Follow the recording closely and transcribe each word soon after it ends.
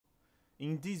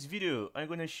In this video, I'm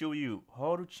gonna show you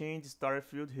how to change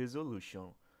Starfield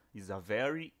resolution. It's a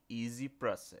very easy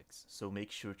process, so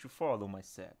make sure to follow my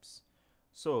steps.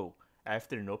 So,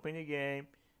 after opening the game,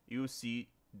 you see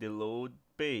the load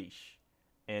page,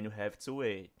 and you have to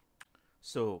wait.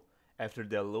 So, after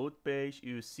the load page,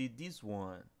 you see this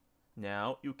one.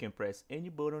 Now, you can press any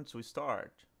button to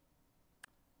start.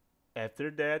 After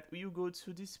that, you go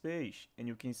to this page, and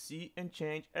you can see and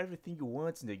change everything you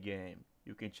want in the game.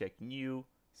 You can check new,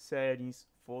 settings,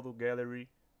 photo gallery,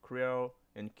 create,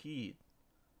 and key.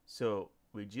 So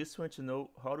we just want to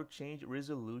know how to change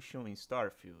resolution in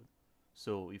Starfield.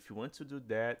 So if you want to do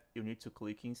that, you need to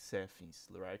click in settings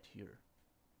right here.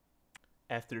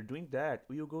 After doing that,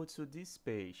 we'll go to this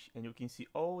page and you can see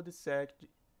all the settings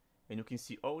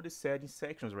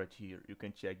sections right here. You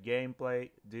can check gameplay,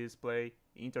 display,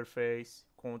 interface,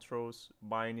 controls,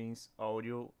 bindings,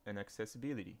 audio, and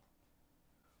accessibility.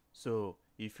 So,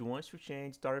 if you want to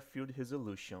change Starfield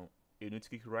resolution, you need to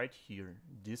click right here,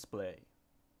 display.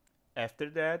 After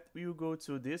that, we will go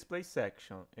to display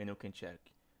section and you can check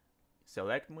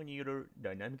select monitor,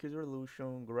 dynamic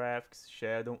resolution, graphics,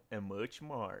 shadow, and much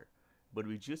more. But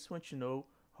we just want to know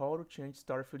how to change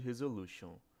Starfield resolution.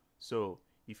 So,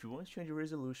 if you want to change the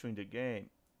resolution in the game,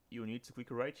 you need to click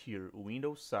right here,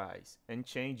 window size, and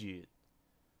change it.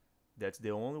 That's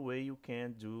the only way you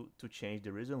can do to change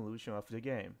the resolution of the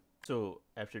game. So,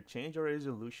 after change your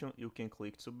resolution, you can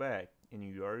click to back, and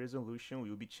your resolution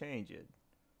will be changed.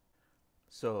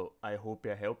 So, I hope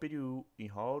I helped you in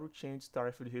how to change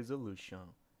Starfield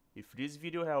resolution. If this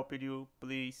video helped you,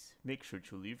 please make sure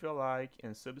to leave a like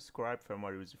and subscribe for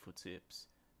more useful tips.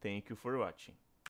 Thank you for watching.